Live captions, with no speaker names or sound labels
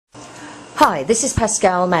Hi, this is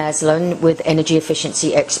Pascale Maslin with Energy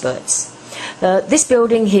Efficiency Experts. This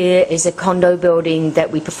building here is a condo building that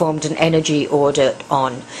we performed an energy audit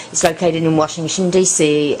on. It's located in Washington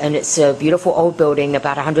DC, and it's a beautiful old building,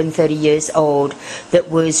 about 130 years old, that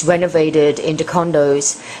was renovated into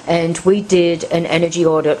condos, and we did an energy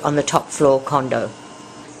audit on the top floor condo.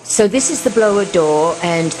 So this is the blower door,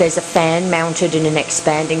 and there's a fan mounted in an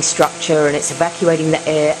expanding structure, and it's evacuating the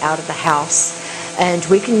air out of the house. And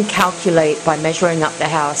we can calculate by measuring up the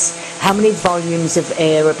house how many volumes of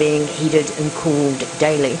air are being heated and cooled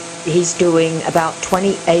daily. He's doing about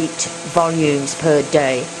 28 volumes per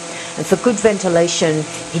day, and for good ventilation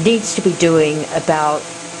he needs to be doing about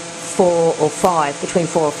between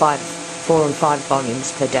 4 and 5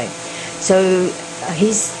 volumes per day. So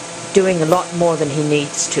he's doing a lot more than he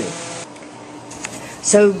needs to.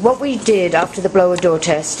 So what we did after the blower door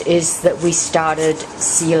test is that we started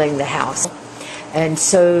sealing the house. And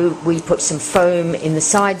so we put some foam in the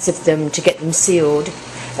sides of them to get them sealed,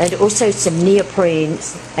 and also some neoprene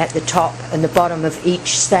at the top and the bottom of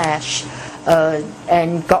each sash,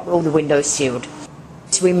 and got all the windows sealed.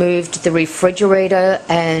 So we moved the refrigerator,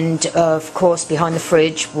 and of course behind the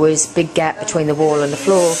fridge was a big gap between the wall and the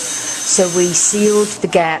floor, so we sealed the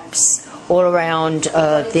gaps all around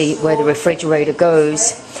where the refrigerator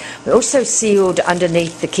goes. We also sealed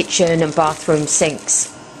underneath the kitchen and bathroom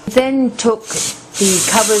sinks. Then took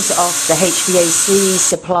the covers off the HVAC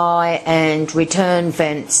supply and return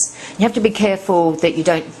vents. You have to be careful that you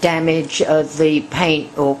don't damage the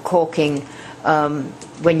paint or caulking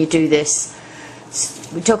when you do this.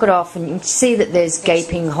 We took it off, and you can see that there's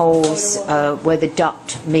gaping holes where the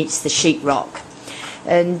duct meets the sheetrock.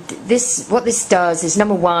 And what this does is,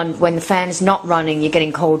 number one, when the fan is not running, you're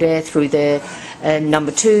getting cold air through there, and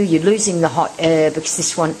number two, you're losing the hot air because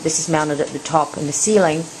this is mounted at the top in the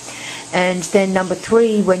ceiling. And then number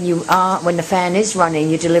three, when the fan is running,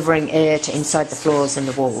 you're delivering air to inside the floors and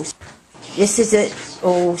the walls. This is it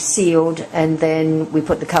all sealed, and then we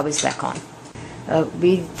put the covers back on.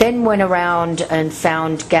 We then went around and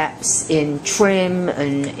found gaps in trim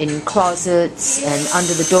and in closets and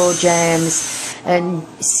under the door jambs, and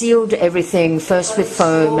sealed everything first with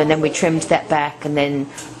foam, and then we trimmed that back and then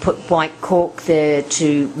put white caulk there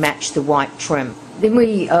to match the white trim. Then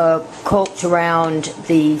we caulked around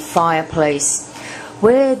the fireplace,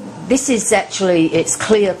 where this is actually, it's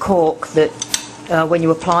clear caulk that when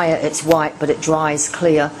you apply it it's white but it dries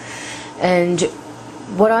clear. And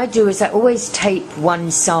what I do is I always tape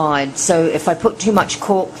one side, so if I put too much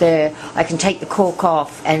caulk there I can take the caulk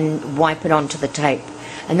off and wipe it onto the tape,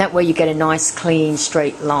 and that way you get a nice clean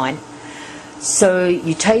straight line. So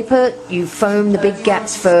you tape it, you foam the big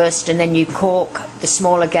gaps first, and then you caulk the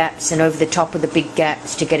smaller gaps and over the top of the big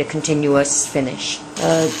gaps to get a continuous finish.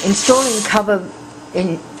 Installing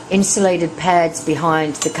insulated pads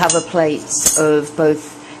behind the cover plates of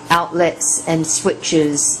both outlets and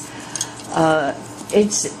switches,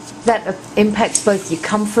 that impacts both your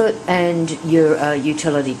comfort and your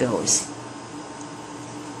utility bills.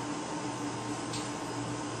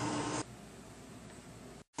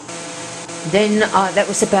 Then that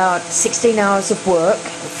was about 16 hours of work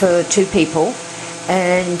for 2 people,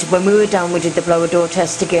 and when we were done we did the blower door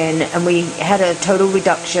test again, and we had a total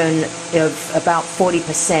reduction of about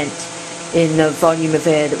 40% in the volume of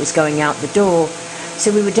air that was going out the door.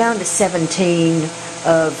 So we were down to 17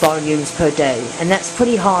 volumes per day, and that's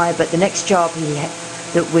pretty high, but the next job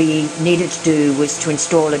that we needed to do was to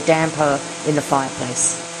install a damper in the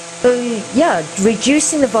fireplace. So yeah,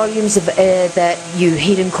 reducing the volumes of air that you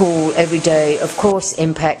heat and cool every day of course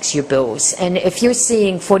impacts your bills, and if you're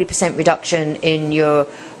seeing 40% reduction in your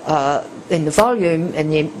in the volume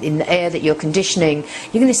and in the air that you're conditioning,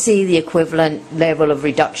 you're going to see the equivalent level of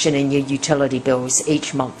reduction in your utility bills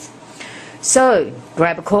each month. So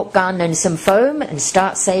grab a caulk gun and some foam and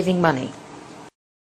start saving money.